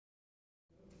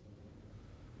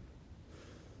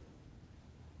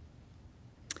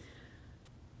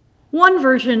One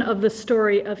version of the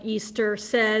story of Easter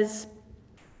says,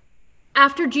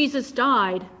 after Jesus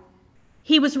died,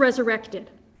 he was resurrected.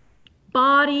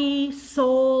 Body,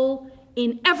 soul,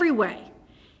 in every way.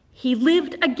 He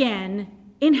lived again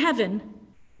in heaven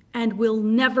and will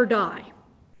never die.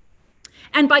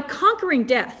 And by conquering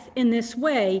death in this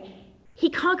way, he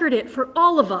conquered it for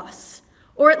all of us,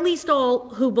 or at least all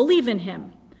who believe in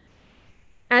him.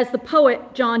 As the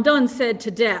poet John Donne said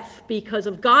to death, because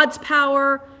of God's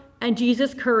power and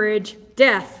Jesus' courage,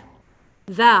 death,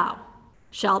 thou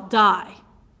shalt die.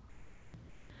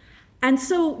 And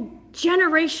so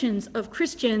generations of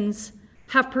Christians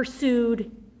have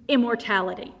pursued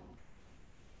immortality.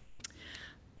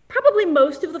 Probably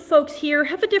most of the folks here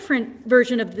have a different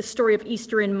version of the story of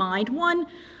Easter in mind, one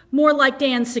more like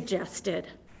Dan suggested,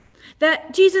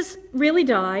 that Jesus really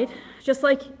died, just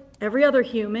like every other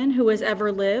human who has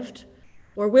ever lived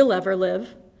or will ever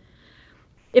live.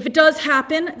 If it does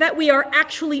happen that we are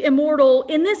actually immortal,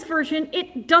 in this version,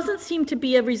 it doesn't seem to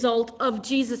be a result of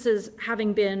Jesus's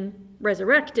having been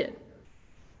resurrected.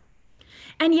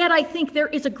 And yet I think there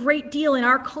is a great deal in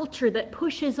our culture that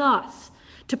pushes us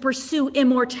to pursue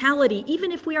immortality,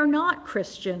 even if we are not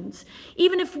Christians,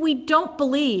 even if we don't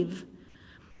believe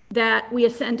that we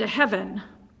ascend to heaven,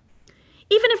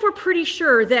 even if we're pretty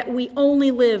sure that we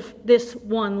only live this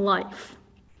one life.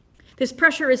 This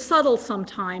pressure is subtle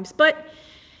sometimes, but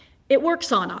it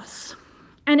works on us,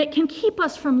 and it can keep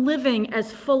us from living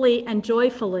as fully and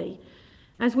joyfully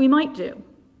as we might do.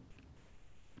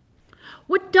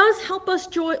 What does help us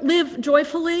live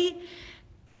joyfully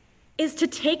is to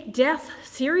take death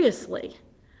seriously.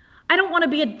 I don't want to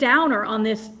be a downer on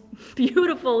this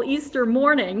beautiful Easter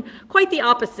morning, quite the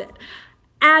opposite.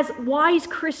 As wise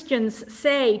Christians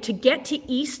say, to get to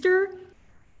Easter,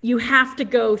 you have to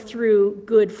go through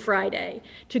Good Friday.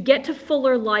 To get to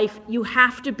fuller life, you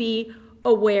have to be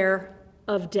aware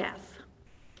of death.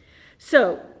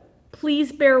 So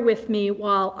please bear with me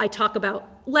while I talk about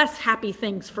less happy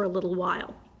things for a little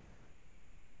while.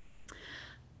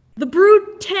 The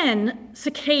brood 10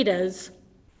 cicadas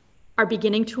are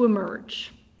beginning to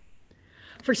emerge.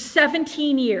 For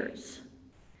 17 years,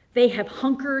 they have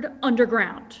hunkered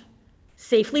underground,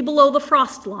 safely below the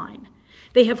frost line.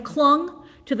 They have clung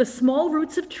to the small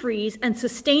roots of trees and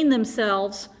sustained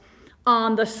themselves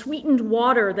on the sweetened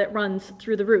water that runs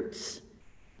through the roots.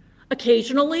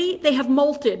 Occasionally, they have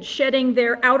molted, shedding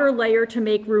their outer layer to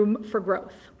make room for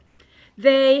growth.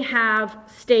 They have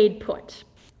stayed put.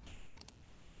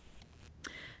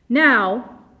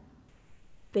 Now,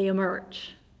 they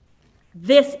emerge.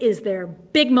 This is their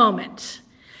big moment.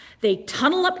 They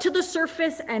tunnel up to the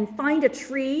surface and find a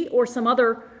tree or some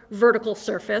other vertical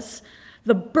surface.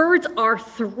 The birds are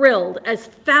thrilled as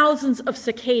thousands of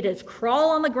cicadas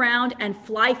crawl on the ground and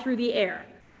fly through the air.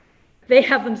 They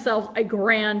have themselves a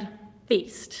grand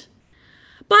feast.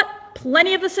 But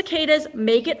plenty of the cicadas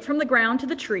make it from the ground to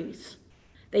the trees.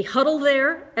 They huddle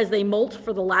there as they molt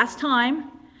for the last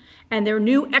time, and their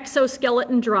new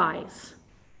exoskeleton dries.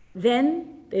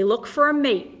 Then they look for a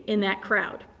mate in that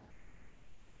crowd.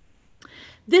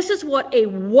 This is what a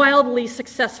wildly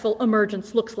successful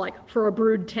emergence looks like for a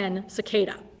brood 10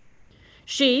 cicada.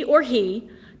 She or he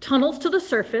tunnels to the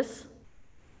surface,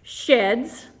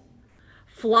 sheds,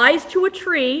 flies to a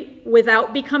tree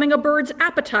without becoming a bird's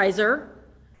appetizer,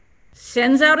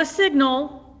 sends out a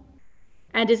signal,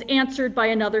 and is answered by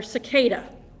another cicada.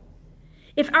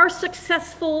 If our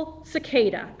successful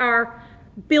cicada, our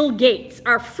Bill Gates,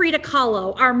 our Frida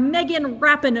Kahlo, our Megan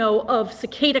Rapinoe of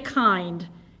cicada kind,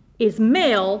 is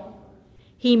male,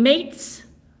 he mates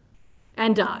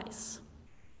and dies.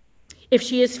 If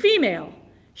she is female,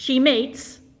 she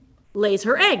mates, lays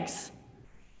her eggs,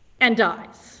 and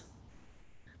dies.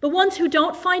 The ones who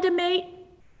don't find a mate,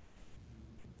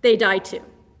 they die too.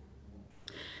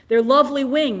 Their lovely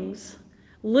wings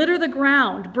litter the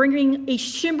ground, bringing a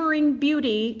shimmering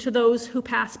beauty to those who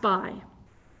pass by.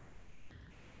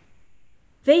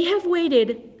 They have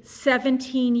waited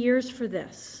 17 years for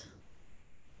this.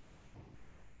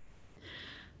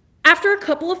 After a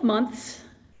couple of months,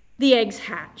 the eggs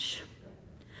hatch.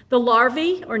 The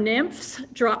larvae, or nymphs,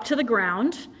 drop to the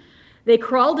ground. They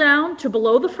crawl down to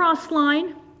below the frost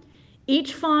line.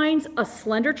 Each finds a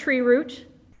slender tree root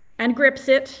and grips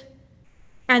it,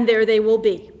 and there they will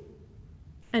be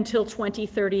until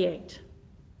 2038.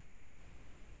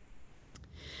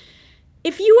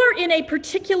 If you are in a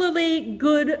particularly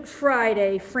Good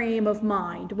Friday frame of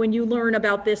mind when you learn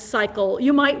about this cycle,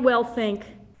 you might well think,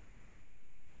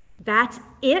 that's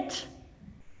it?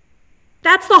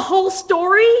 That's the whole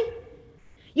story?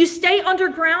 You stay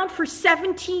underground for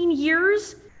 17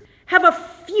 years, have a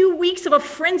few weeks of a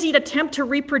frenzied attempt to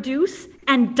reproduce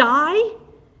and die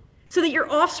so that your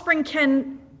offspring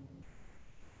can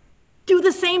do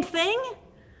the same thing?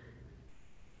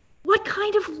 What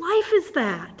kind of life is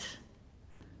that?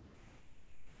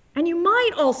 And you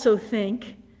might also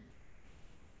think,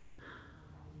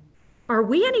 are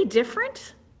we any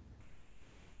different?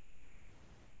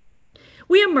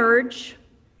 We emerge,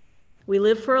 we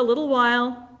live for a little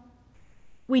while,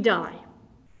 we die.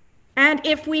 And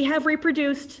if we have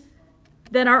reproduced,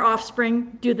 then our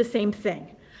offspring do the same thing.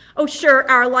 Oh, sure,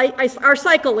 our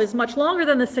cycle is much longer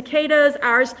than the cicadas.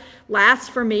 Ours lasts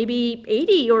for maybe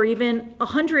 80 or even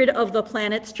 100 of the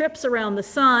planet's trips around the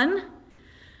sun,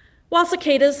 while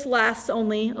cicadas last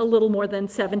only a little more than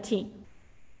 17.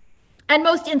 And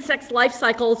most insects' life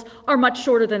cycles are much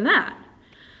shorter than that.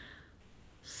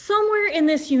 Somewhere in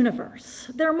this universe,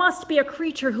 there must be a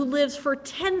creature who lives for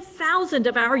 10,000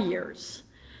 of our years.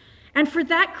 And for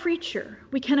that creature,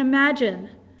 we can imagine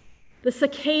the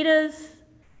cicadas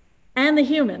and the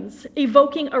humans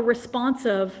evoking a response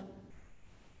of,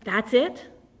 that's it?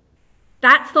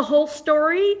 That's the whole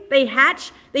story? They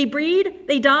hatch, they breed,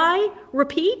 they die,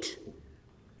 repeat?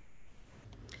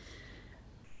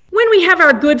 When we have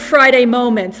our Good Friday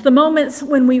moments, the moments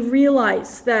when we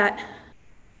realize that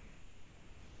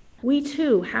we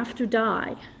too have to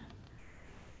die,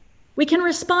 we can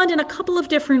respond in a couple of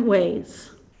different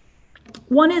ways.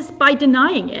 One is by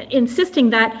denying it,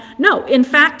 insisting that, no, in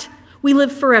fact, we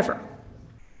live forever.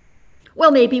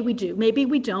 Well, maybe we do, maybe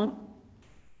we don't.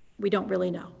 We don't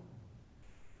really know.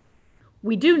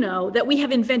 We do know that we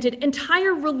have invented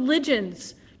entire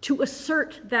religions to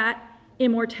assert that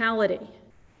immortality.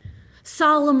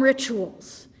 Solemn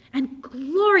rituals and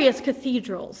glorious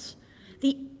cathedrals,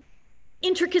 the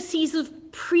intricacies of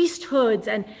priesthoods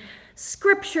and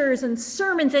scriptures and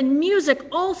sermons and music,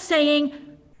 all saying,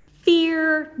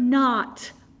 fear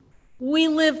not, we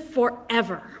live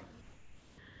forever.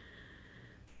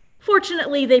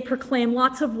 Fortunately, they proclaim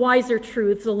lots of wiser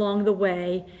truths along the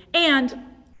way, and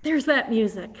there's that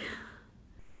music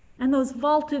and those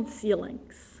vaulted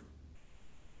ceilings.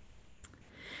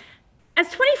 As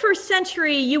 21st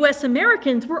century US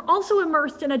Americans, we're also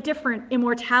immersed in a different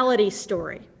immortality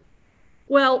story.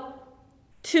 Well,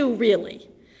 two really.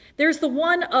 There's the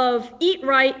one of eat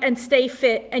right and stay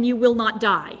fit and you will not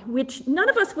die, which none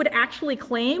of us would actually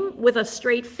claim with a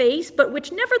straight face, but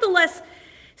which nevertheless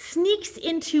sneaks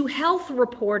into health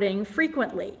reporting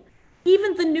frequently.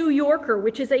 Even the New Yorker,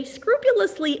 which is a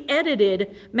scrupulously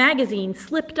edited magazine,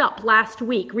 slipped up last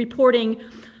week, reporting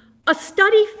a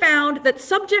study found that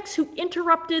subjects who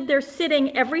interrupted their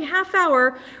sitting every half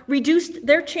hour reduced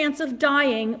their chance of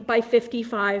dying by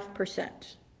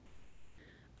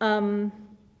 55%.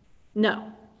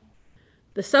 No.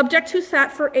 The subjects who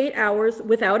sat for 8 hours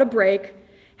without a break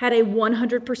had a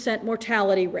 100%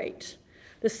 mortality rate.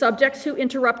 The subjects who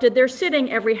interrupted their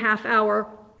sitting every half hour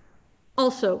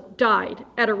also died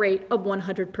at a rate of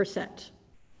 100%,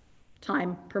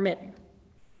 time permitting.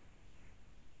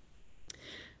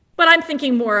 But I'm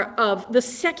thinking more of the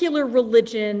secular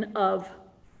religion of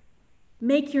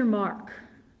make your mark,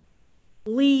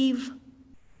 leave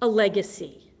a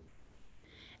legacy,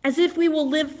 as if we will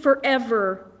live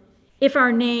forever if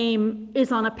our name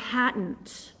is on a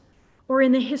patent or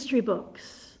in the history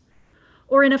books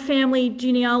or in a family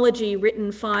genealogy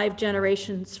written 5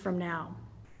 generations from now.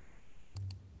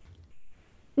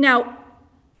 Now,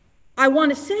 I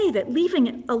want to say that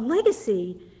leaving a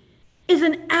legacy is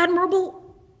an admirable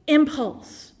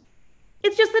impulse.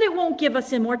 It's just that it won't give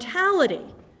us immortality.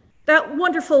 That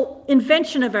wonderful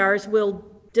invention of ours will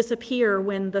disappear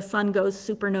when the sun goes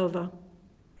supernova.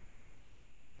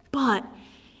 But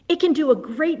it can do a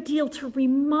great deal to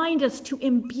remind us to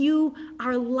imbue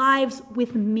our lives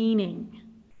with meaning.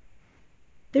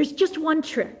 There's just one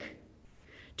trick: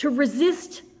 to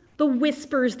resist the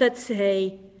whispers that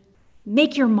say,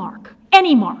 make your mark,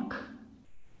 any mark,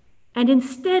 and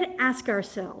instead ask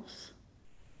ourselves,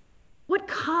 what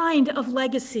kind of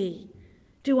legacy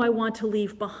do I want to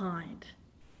leave behind?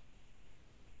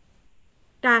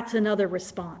 That's another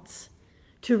response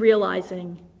to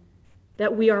realizing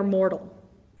that we are mortal.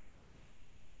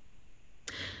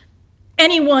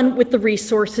 Anyone with the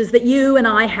resources that you and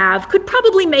I have could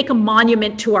probably make a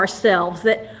monument to ourselves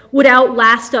that would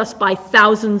outlast us by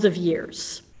thousands of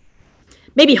years,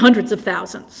 maybe hundreds of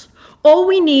thousands. All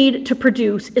we need to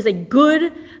produce is a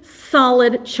good,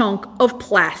 solid chunk of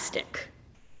plastic.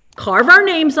 Carve our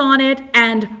names on it,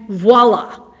 and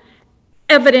voila,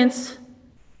 evidence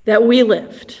that we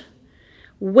lived,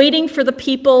 waiting for the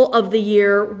people of the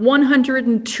year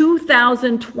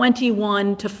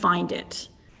 102,021 to find it.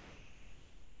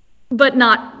 but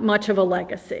not much of a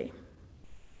legacy.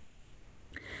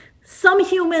 Some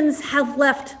humans have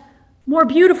left more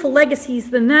beautiful legacies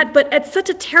than that, but at such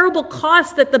a terrible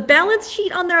cost that the balance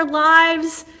sheet on their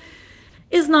lives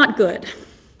is not good.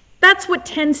 That's what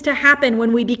tends to happen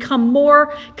when we become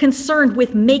more concerned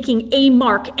with making a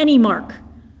mark, any mark,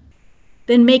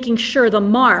 than making sure the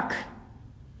mark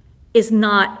is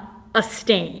not a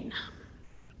stain.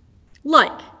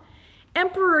 Like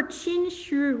Emperor Qin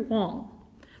Shi Huang,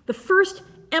 the first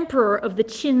emperor of the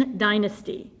Qin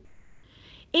dynasty.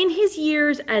 In his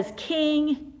years as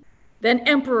king, then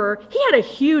emperor, he had a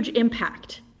huge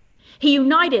impact. He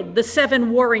united the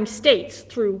 7 warring states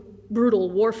through brutal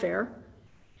warfare.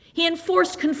 He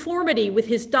enforced conformity with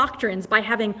his doctrines by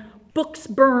having books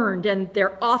burned and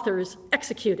their authors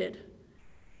executed.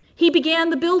 He began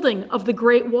the building of the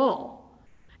Great Wall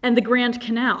and the Grand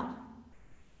Canal.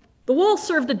 The wall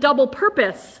served a double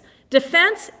purpose,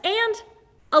 defense and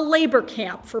a labor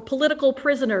camp for political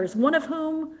prisoners, one of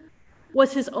whom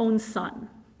was his own son.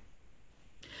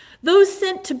 Those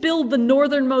sent to build the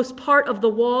northernmost part of the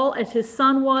wall, as his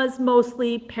son was,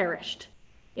 mostly perished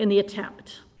in the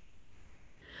attempt.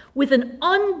 With an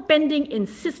unbending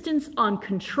insistence on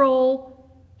control,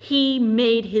 he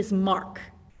made his mark.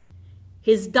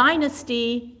 His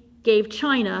dynasty gave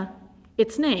China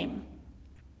its name.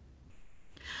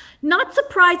 Not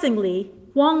surprisingly,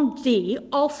 Huang Di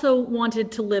also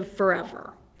wanted to live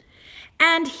forever,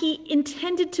 and he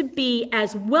intended to be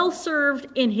as well served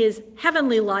in his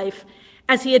heavenly life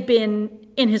as he had been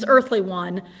in his earthly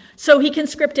one, so he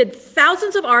conscripted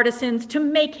thousands of artisans to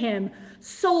make him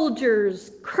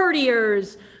soldiers,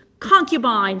 courtiers,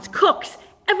 concubines, cooks,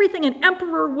 everything an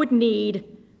emperor would need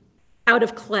out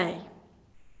of clay.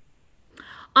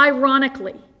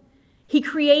 Ironically, he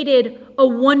created a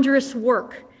wondrous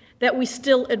work that we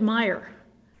still admire,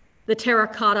 the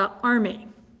terracotta army.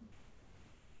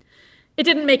 It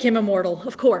didn't make him immortal,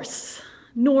 of course,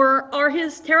 nor are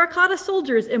his terracotta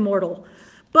soldiers immortal,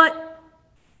 but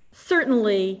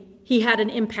certainly he had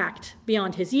an impact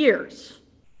beyond his years.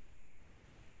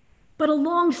 But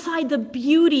alongside the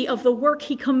beauty of the work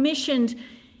he commissioned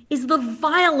is the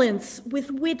violence with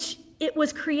which it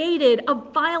was created, a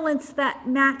violence that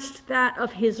matched that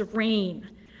of his reign.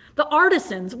 The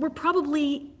artisans were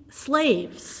probably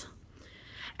slaves.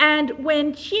 And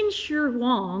when Qin Shi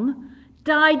Huang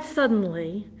died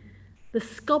suddenly, the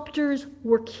sculptors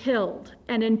were killed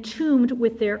and entombed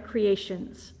with their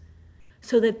creations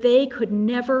so that they could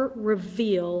never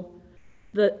reveal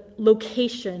the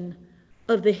location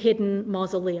of the hidden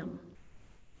mausoleum.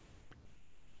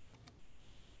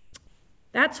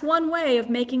 That's one way of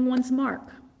making one's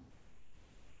mark.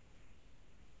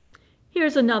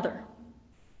 Here's another,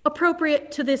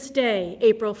 appropriate to this day,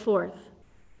 April 4th.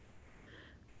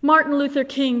 Martin Luther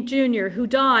King Jr., who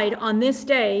died on this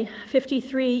day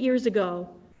 53 years ago,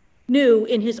 knew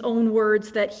in his own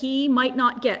words that he might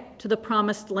not get to the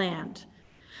promised land.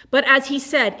 But as he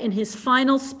said in his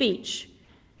final speech,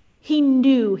 he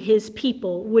knew his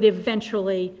people would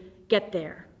eventually get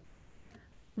there.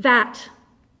 That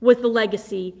was the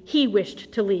legacy he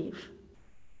wished to leave.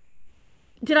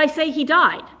 Did I say he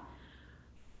died?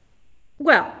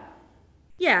 Well,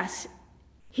 yes,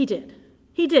 he did.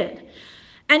 He did.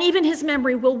 And even his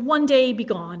memory will one day be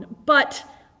gone. But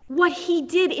what he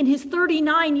did in his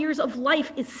 39 years of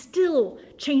life is still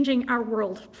changing our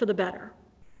world for the better.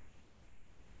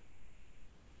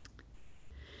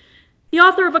 The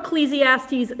author of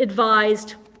Ecclesiastes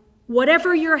advised,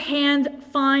 "Whatever your hand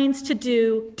finds to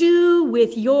do, do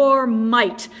with your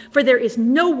might, for there is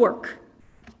no work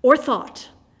or thought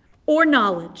or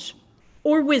knowledge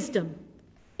or wisdom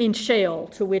in Sheol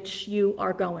to which you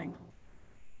are going."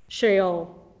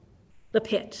 Sheol, the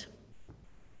pit.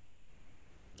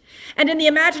 And in the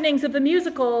imaginings of the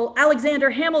musical, Alexander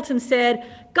Hamilton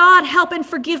said, "God help and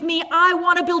forgive me, I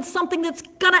want to build something that's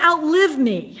gonna outlive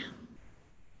me."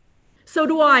 So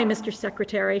do I, Mr.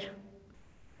 Secretary.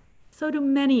 So do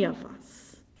many of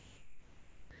us.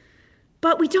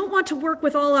 But we don't want to work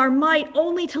with all our might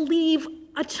only to leave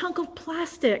a chunk of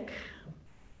plastic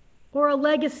or a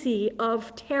legacy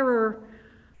of terror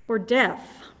or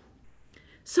death.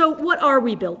 So what are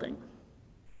we building?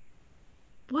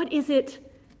 What is it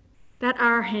that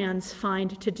our hands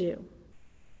find to do?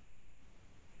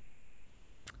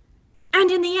 And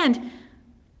in the end,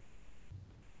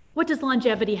 what does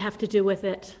longevity have to do with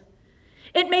it?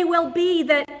 It may well be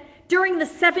that during the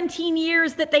 17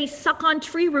 years that they suck on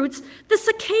tree roots, the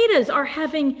cicadas are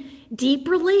having deep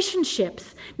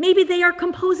relationships. Maybe they are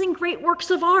composing great works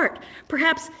of art,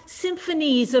 perhaps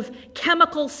symphonies of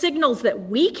chemical signals that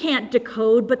we can't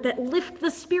decode, but that lift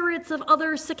the spirits of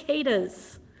other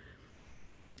cicadas.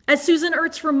 As Susan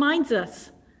Ertz reminds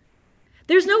us,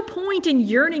 there's no point in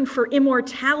yearning for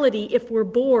immortality if we're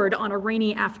bored on a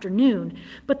rainy afternoon,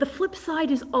 but the flip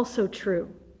side is also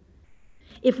true.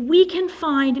 If we can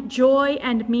find joy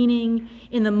and meaning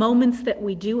in the moments that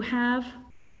we do have,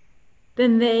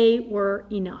 then they were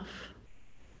enough.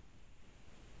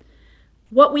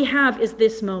 What we have is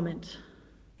this moment.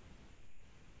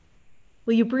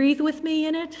 Will you breathe with me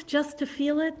in it just to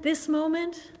feel it, this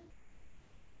moment?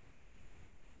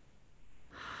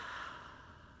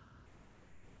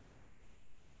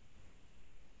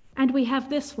 And we have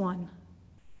this one.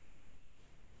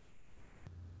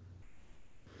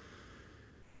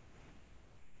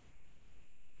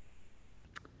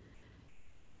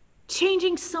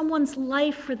 Changing someone's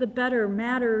life for the better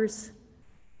matters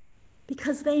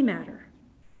because they matter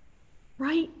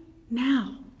right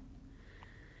now.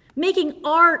 Making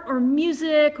art or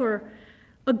music or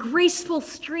a graceful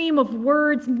stream of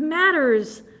words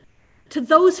matters to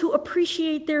those who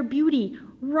appreciate their beauty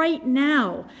right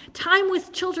now. Time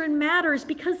with children matters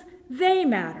because they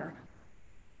matter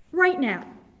right now.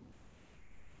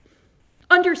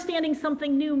 Understanding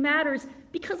something new matters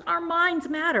because our minds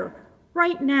matter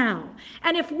right now.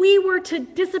 And if we were to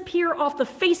disappear off the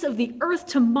face of the earth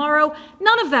tomorrow,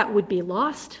 none of that would be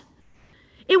lost.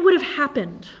 It would have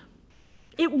happened.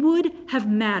 It would have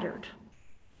mattered.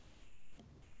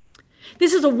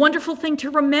 This is a wonderful thing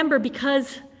to remember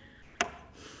because,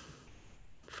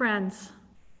 friends,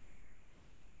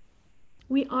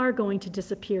 we are going to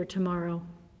disappear tomorrow.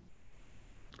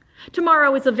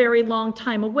 Tomorrow is a very long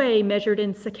time away, measured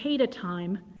in cicada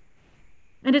time.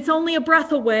 And it's only a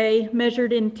breath away,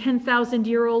 measured in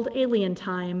 10,000-year-old alien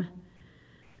time.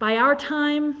 By our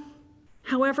time,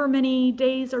 however many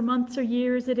days or months or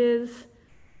years it is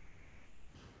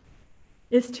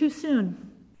too soon.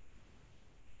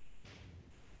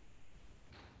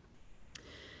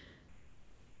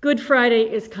 Good Friday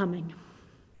is coming.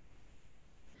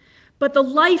 But the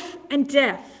life and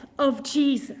death of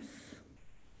Jesus,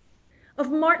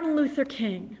 of Martin Luther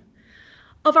King,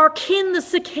 of our kin, the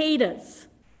cicadas,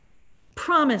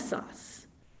 promise us,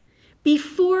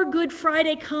 before Good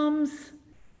Friday comes,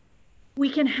 we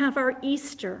can have our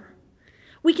Easter.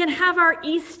 We can have our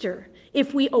Easter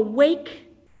if we awake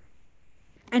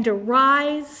and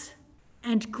arise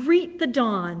and greet the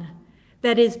dawn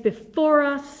that is before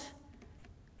us,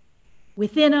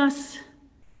 within us,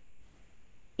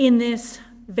 in this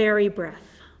very breath.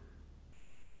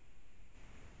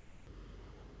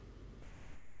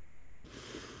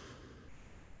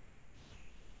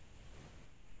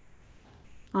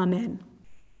 Amen.